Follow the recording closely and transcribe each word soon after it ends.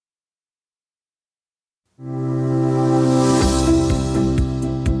Welcome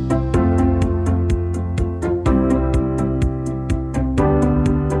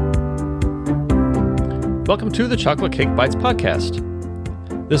to the Chocolate Cake Bites podcast.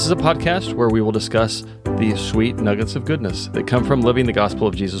 This is a podcast where we will discuss the sweet nuggets of goodness that come from living the gospel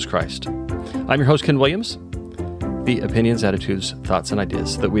of Jesus Christ. I'm your host, Ken Williams. The opinions, attitudes, thoughts, and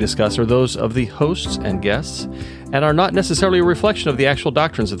ideas that we discuss are those of the hosts and guests and are not necessarily a reflection of the actual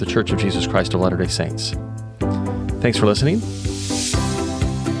doctrines of the Church of Jesus Christ of Latter-day Saints. Thanks for listening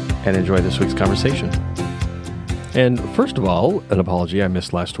and enjoy this week's conversation. And first of all, an apology I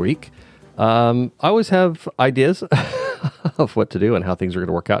missed last week. I always have ideas of what to do and how things are going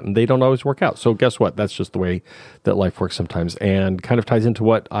to work out, and they don't always work out. So guess what? That's just the way that life works sometimes, and kind of ties into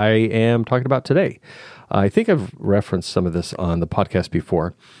what I am talking about today. I think I've referenced some of this on the podcast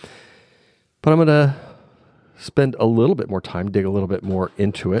before, but I'm going to spend a little bit more time, dig a little bit more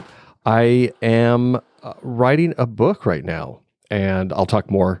into it. I am writing a book right now, and I'll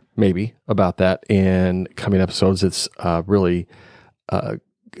talk more maybe about that in coming episodes. It's really... I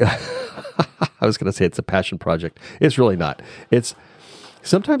was going to say it's a passion project. It's really not.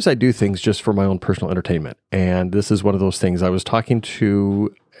 Sometimes I do things just for my own personal entertainment. And this is one of those things. I was talking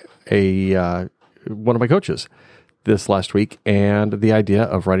to one of my coaches this last week, and the idea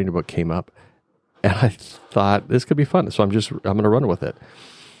of writing a book came up, and I thought this could be fun. So I'm going to run with it.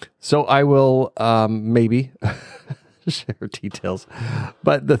 So I will maybe share details.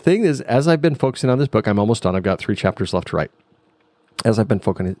 But the thing is, as I've been focusing on this book, I'm almost done. I've got 3 chapters left to write. As I've been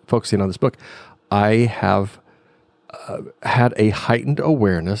focusing on this book, I have had a heightened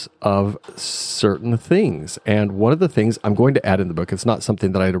awareness of certain things. And one of the things I'm going to add in the book, it's not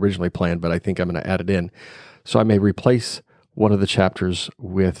something that I had originally planned, but I think I'm going to add it in. So I may replace one of the chapters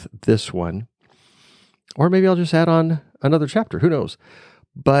with this one, or maybe I'll just add on another chapter. Who knows?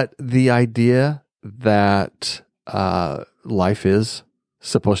 But the idea that life is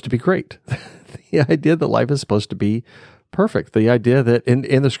supposed to be great, the idea that life is supposed to be perfect. The idea that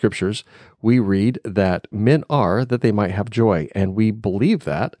in the scriptures, we read that men are that they might have joy, and we believe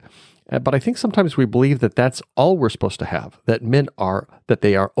that. But I think sometimes we believe that that's all we're supposed to have, that men are, that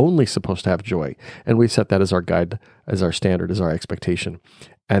they are only supposed to have joy. And we set that as our guide, as our standard, as our expectation.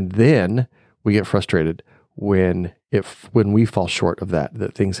 And then we get frustrated when we fall short of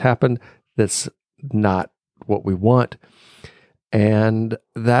that things happen that's not what we want. And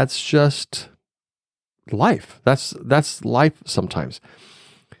that's just life. That's life sometimes.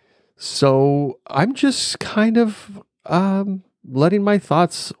 So I'm just kind of letting my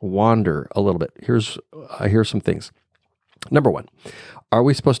thoughts wander a little bit. Here's some things. Number 1, are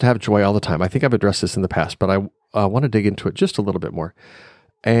we supposed to have joy all the time? I think I've addressed this in the past, but I want to dig into it just a little bit more.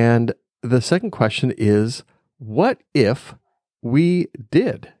 And the second question is, what if we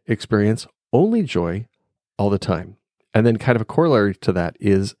did experience only joy all the time? And then kind of a corollary to that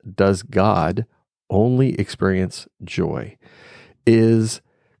is, does God only experience joy? Is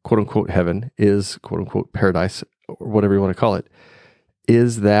quote unquote heaven, is quote unquote paradise, or whatever you want to call it,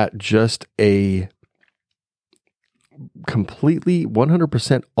 is that just a completely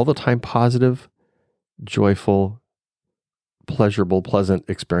 100% all the time positive, joyful, pleasurable, pleasant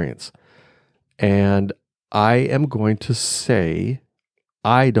experience? And I am going to say,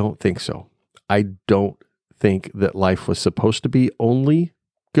 I don't think so. I don't think that life was supposed to be only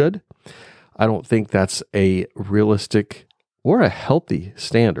good. I don't think that's a realistic or a healthy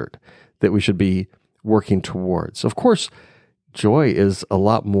standard that we should be working towards. Of course, joy is a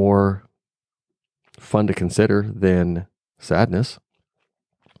lot more fun to consider than sadness.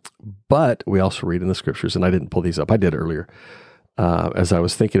 But we also read in the scriptures, and I didn't pull these up. I did earlier as I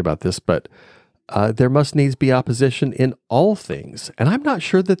was thinking about this, but there must needs be opposition in all things. And I'm not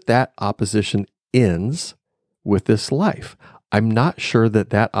sure that opposition ends with this life. I'm not sure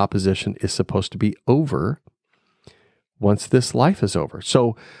that opposition is supposed to be over once this life is over.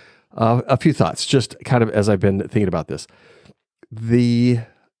 So a few thoughts, just kind of as I've been thinking about this. The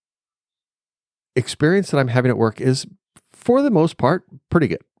experience that I'm having at work is, for the most part, pretty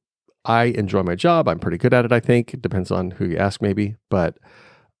good. I enjoy my job. I'm pretty good at it, I think. It depends on who you ask, maybe. But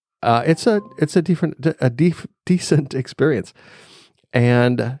it's a decent experience.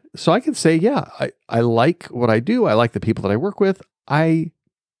 And so I can say, yeah, I like what I do. I like the people that I work with. I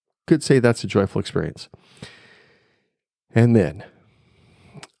could say that's a joyful experience. And then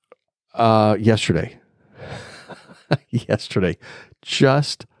yesterday,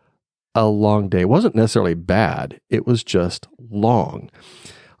 just a long day. It wasn't necessarily bad. It was just long.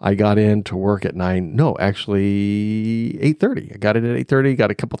 I got into work at 8:30. I got in at 8:30,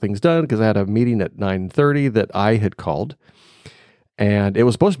 got a couple things done because I had a meeting at 9:30 that I had called. And it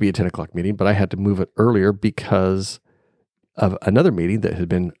was supposed to be a 10 o'clock meeting, but I had to move it earlier because of another meeting that had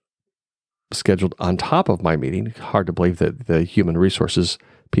been scheduled on top of my meeting. Hard to believe that the human resources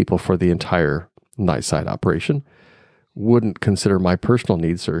people for the entire Nightside operation wouldn't consider my personal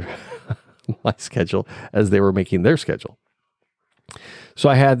needs or my schedule as they were making their schedule. So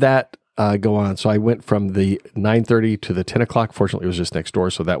I had that go on. So I went from the 9:30 to the 10 o'clock. Fortunately, it was just next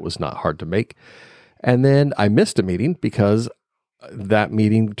door, so that was not hard to make. And then I missed a meeting because that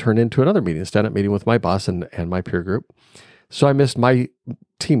meeting turned into another meeting, a stand-up meeting with my boss and my peer group. So I missed my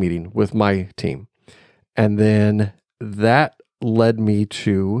team meeting with my team. And then that led me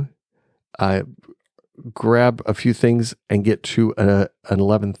to grab a few things and get to an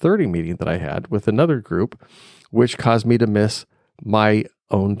 11:30 meeting that I had with another group, which caused me to miss my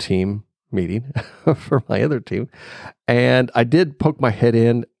own team meeting for my other team. And I did poke my head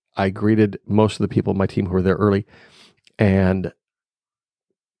in. I greeted most of the people in my team who were there early, and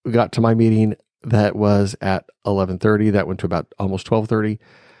we got to my meeting that was at 11:30. That went to about almost 12:30.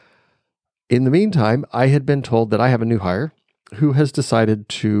 In the meantime, I had been told that I have a new hire who has decided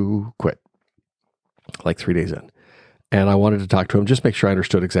to quit like 3 days in. And I wanted to talk to him, just make sure I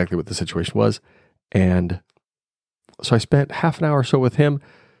understood exactly what the situation was. And so I spent half an hour or so with him.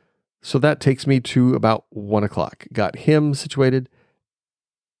 So that takes me to about 1 o'clock. Got him situated.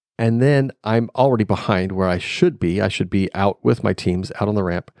 And then I'm already behind where I should be. I should be out with my teams out on the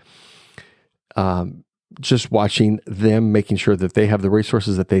ramp, just watching them, making sure that they have the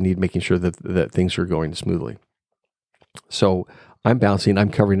resources that they need, making sure that things are going smoothly. So I'm bouncing. I'm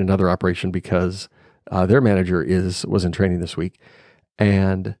covering another operation because their manager was in training this week.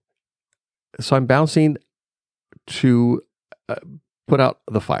 And so I'm bouncing to put out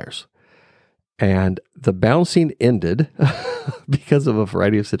the fires. And the bouncing ended because of a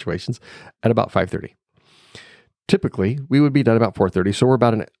variety of situations at about 5:30. Typically, we would be done about 4:30. So we're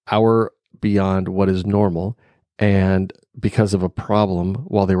about an hour beyond what is normal. And because of a problem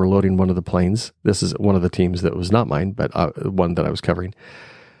while they were loading one of the planes, this is one of the teams that was not mine, but one that I was covering.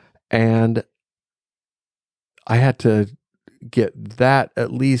 And I had to get that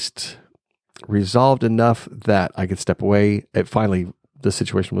at least resolved enough that I could step away. Finally, the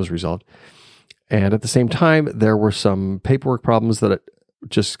situation was resolved. And at the same time, there were some paperwork problems that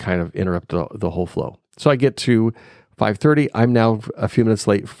just kind of interrupt the whole flow. So I get to 5:30. I'm now a few minutes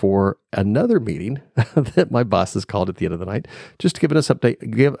late for another meeting that my boss has called at the end of the night, just to give us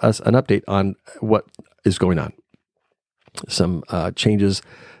an update on what is going on. Some changes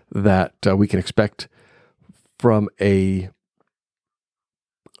that we can expect from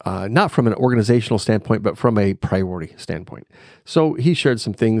not from an organizational standpoint, but from a priority standpoint. So he shared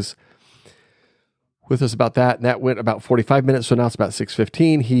some things with us about that, and that went about 45 minutes. So now it's about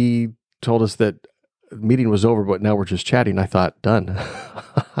 6:15. He told us that the meeting was over, but now we're just chatting. I thought, done.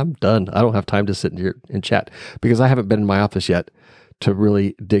 I'm done. I don't have time to sit here and chat because I haven't been in my office yet to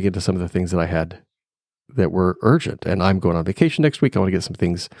really dig into some of the things that I had that were urgent. And I'm going on vacation next week. I want to get some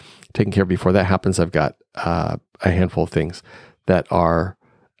things taken care of before that happens. I've got a handful of things that are,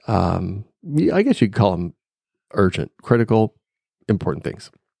 I guess you'd call them urgent, critical, important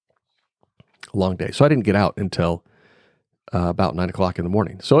things. Long day. So I didn't get out until about 9 o'clock in the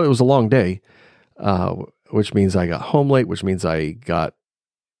morning. So it was a long day, which means I got home late, which means I got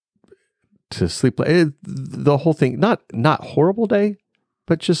to sleep late. The whole thing, not horrible day,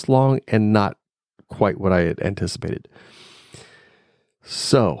 but just long and not quite what I had anticipated.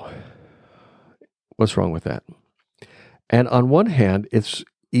 So what's wrong with that? And on one hand, it's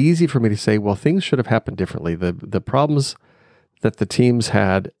easy for me to say, well, things should have happened differently. The problems that the teams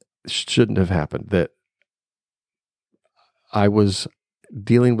had shouldn't have happened, that I was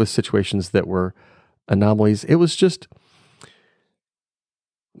dealing with situations that were anomalies. It was just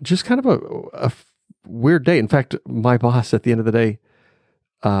kind of a weird day. In fact, my boss at the end of the day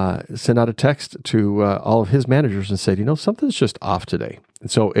sent out a text to all of his managers and said, something's just off today.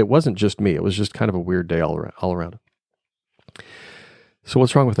 And so it wasn't just me. It was just kind of a weird day all around. So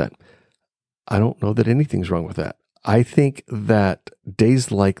what's wrong with that? I don't know that anything's wrong with that. I think that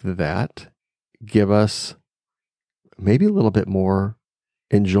days like that give us maybe a little bit more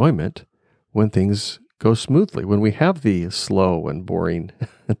enjoyment when things go smoothly, when we have the slow and boring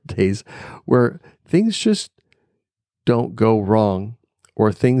days where things just don't go wrong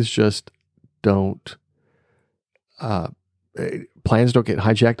or things just don't, plans don't get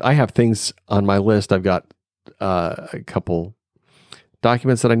hijacked. I have things on my list. I've got a couple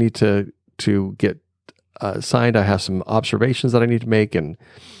documents that I need to get signed. I have some observations that I need to make and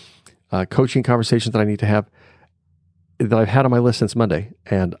coaching conversations that I need to have that I've had on my list since Monday.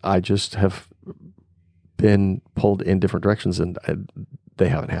 And I just have been pulled in different directions, and they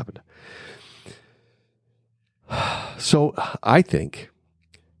haven't happened. So I think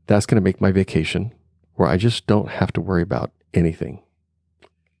that's going to make my vacation where I just don't have to worry about anything.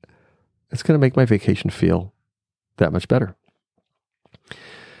 It's going to make my vacation feel that much better.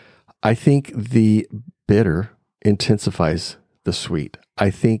 I think the bitter intensifies the sweet. I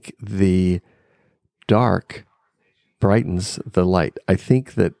think the dark brightens the light. I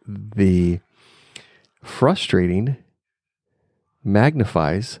think that the frustrating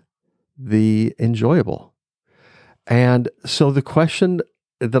magnifies the enjoyable. And so the question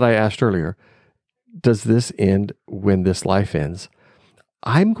that I asked earlier, does this end when this life ends?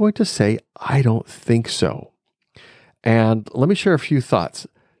 I'm going to say, I don't think so. And let me share a few thoughts.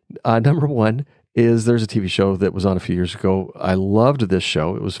 Number one is there's a TV show that was on a few years ago. I loved this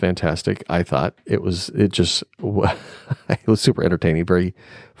show. It was fantastic. I thought it was super entertaining, very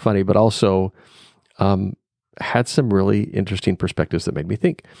funny, but also had some really interesting perspectives that made me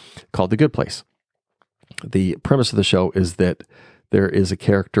think, called The Good Place. The premise of the show is that there is a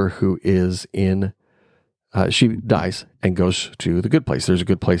character who is she dies and goes to the good place. There's a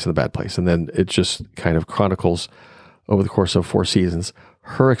good place and a bad place. And then it just kind of chronicles over the course of 4 seasons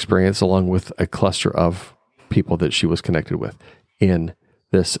her experience along with a cluster of people that she was connected with in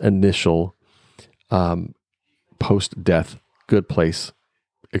this initial post-death good place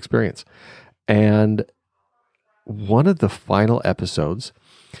experience. And one of the final episodes,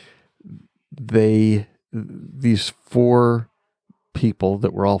 these 4 people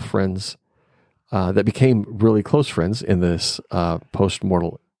that were all friends, that became really close friends in this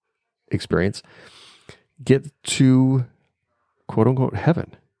post-mortal experience, get to quote unquote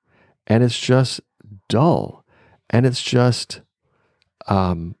heaven. And it's just dull. And it's just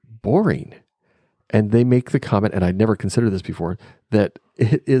boring. And they make the comment, and I'd never considered this before, that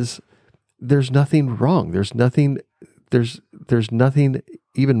there's nothing wrong. There's nothing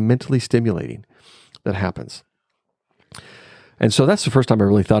even mentally stimulating that happens. And so that's the first time I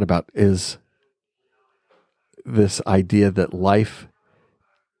really thought about is this idea that life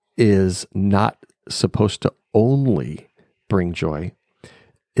is not supposed to only bring joy.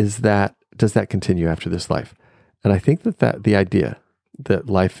 Does that continue after this life? And I think that the idea that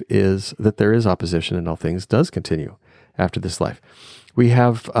that there is opposition in all things does continue after this life. We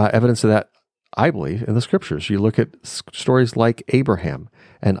have evidence of that, I believe, in the scriptures. You look at stories like Abraham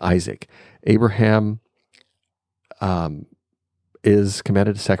and Isaac. Abraham is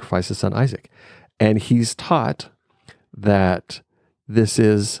commanded to sacrifice his son Isaac. And he's taught that this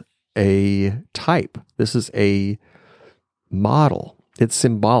is a type, this is a model. It's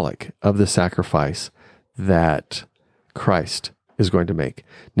symbolic of the sacrifice that Christ is going to make.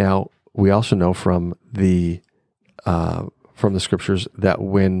 Now, we also know from the scriptures that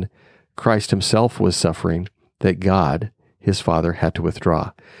when Christ himself was suffering, that God, his Father, had to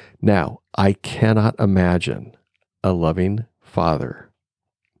withdraw. Now, I cannot imagine a loving Father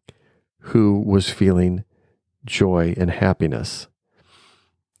who was feeling joy and happiness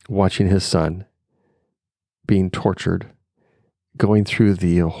watching his son being tortured, going through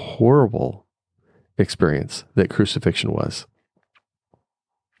the horrible experience that crucifixion was.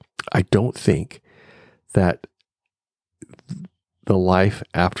 I don't think that the life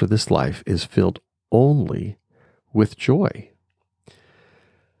after this life is filled only with joy.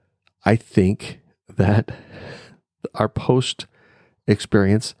 I think that our post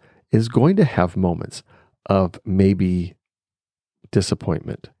experience is going to have moments of maybe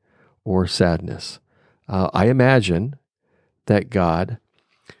disappointment or sadness. I imagine that God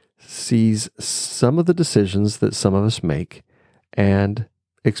sees some of the decisions that some of us make and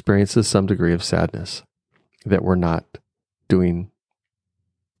experiences some degree of sadness that we're not doing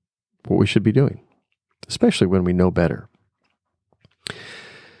what we should be doing, especially when we know better.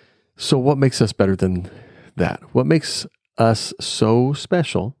 So what makes us better than that? What makes us so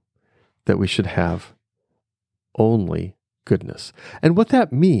special that we should have only goodness? And what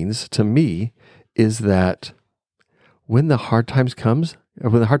that means to me is that when the hard times come,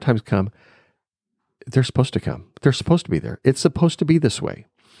 they're supposed to come. They're supposed to be there. It's supposed to be this way.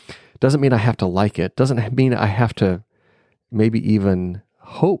 Doesn't mean I have to like it. Doesn't mean I have to maybe even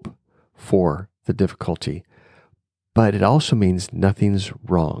hope for the difficulty. But it also means nothing's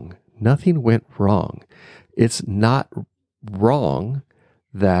wrong. Nothing went wrong. It's not wrong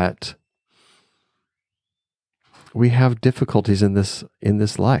that we have difficulties in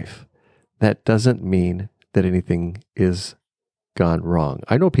this life. That doesn't mean that anything is gone wrong.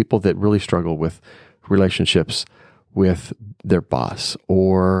 I know people that really struggle with relationships with their boss,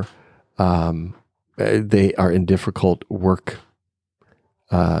 or they are in difficult work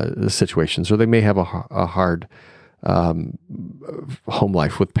situations, or they may have a hard home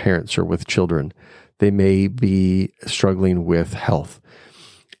life with parents or with children. They may be struggling with health.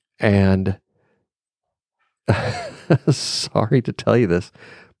 And sorry to tell you this,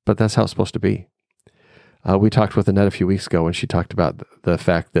 but that's how it's supposed to be. We talked with Annette a few weeks ago, and she talked about the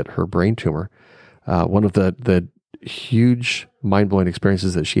fact that her brain tumor, one of the huge mind-blowing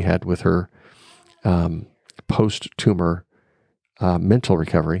experiences that she had with her post-tumor mental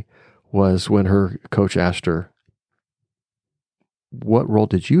recovery was when her coach asked her, what role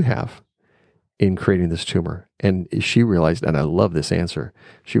did you have in creating this tumor? And she realized, and I love this answer,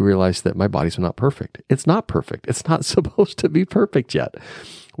 she realized that my body's not perfect. It's not perfect. It's not supposed to be perfect yet,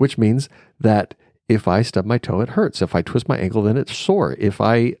 which means that if I stub my toe, it hurts. If I twist my ankle, then it's sore. If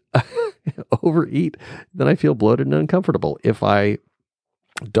I overeat, then I feel bloated and uncomfortable. If I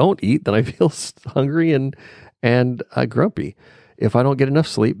don't eat, then I feel hungry and grumpy. If I don't get enough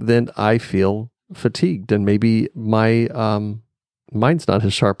sleep, then I feel fatigued, and maybe my mind's not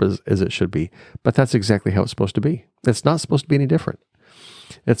as sharp as it should be. But that's exactly how it's supposed to be. It's not supposed to be any different.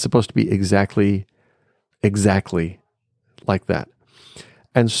 It's supposed to be exactly like that.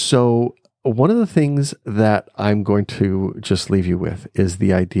 And so one of the things that I'm going to just leave you with is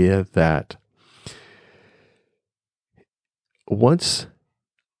the idea that once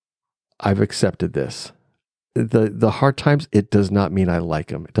I've accepted this, the hard times, it does not mean I like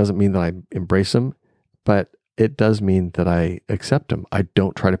them. It doesn't mean that I embrace them, but it does mean that I accept them. I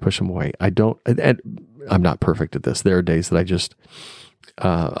don't try to push them away. And I'm not perfect at this. There are days that I just,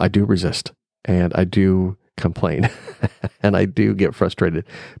 I do resist, and I do complain and I do get frustrated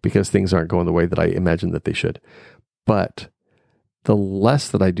because things aren't going the way that I imagine that they should. But the less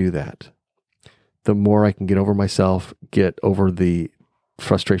that I do that, the more I can get over myself, get over the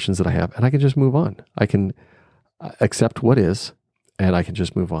frustrations that I have, and I can just move on. I can accept what is, and I can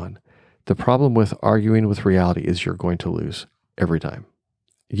just move on. The problem with arguing with reality is you're going to lose every time.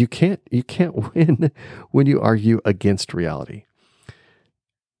 You can't win when you argue against reality.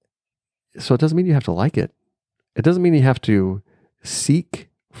 So it doesn't mean you have to like it. It doesn't mean you have to seek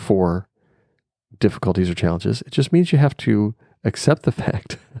for difficulties or challenges. It just means you have to accept the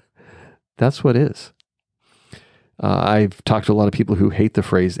fact that's what is. I've talked to a lot of people who hate the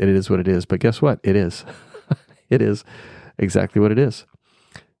phrase, it is what it is, but guess what? It is. It is exactly what it is.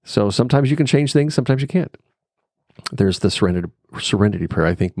 So sometimes you can change things, sometimes you can't. There's the serenity prayer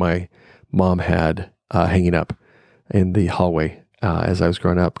I think my mom had hanging up in the hallway as I was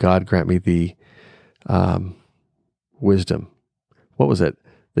growing up. God grant me the wisdom. What was it?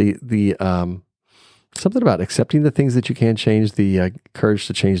 The something about accepting the things that you can change, the courage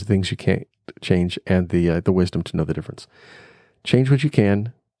to change the things you can't change, and the wisdom to know the difference. Change what you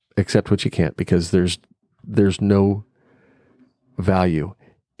can, accept what you can't, because there's no value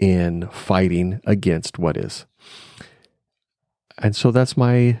in fighting against what is. And so that's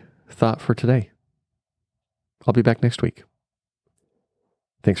my thought for today. I'll be back next week.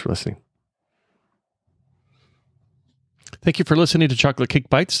 Thanks for listening. Thank you for listening to Chocolate Cake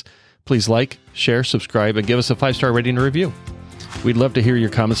Bites. Please like, share, subscribe, and give us a 5-star rating and review. We'd love to hear your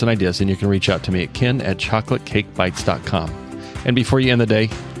comments and ideas, and you can reach out to me at ken@chocolatecakebites.com. And before you end the day,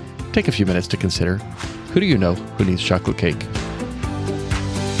 take a few minutes to consider, who do you know who needs chocolate cake?